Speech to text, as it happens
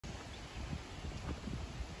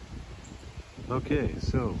Okay,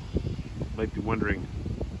 so might be wondering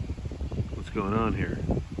what's going on here.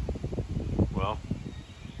 Well,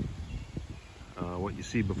 what you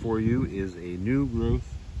see before you is a new growth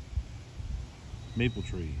maple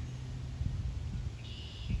tree.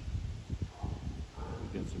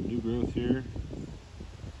 We've got some new growth here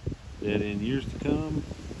that in years to come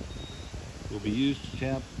will be used to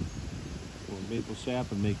tap for maple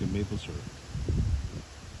sap and make a maple syrup.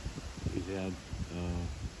 We've had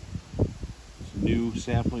some new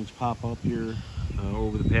saplings pop up here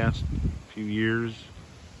over the past few years.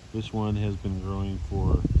 This one has been growing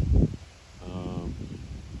for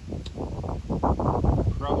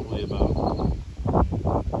probably about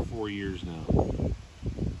 4 years now.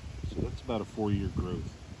 So that's about a 4-year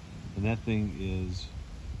growth. And that thing is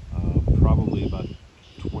probably about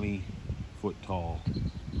 20 foot tall.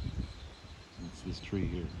 It's this tree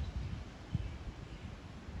here.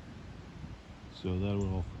 So that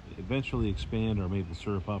will eventually expand our maple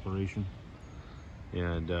syrup operation,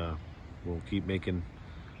 and we'll keep making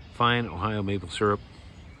fine Ohio maple syrup.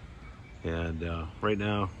 And right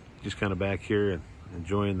now, just kind of back here and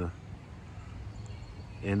enjoying the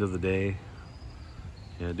end of the day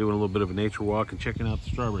and doing a little bit of a nature walk and checking out the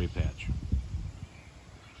strawberry patch.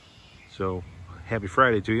 So happy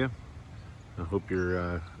Friday to you. I hope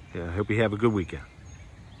you have a good weekend.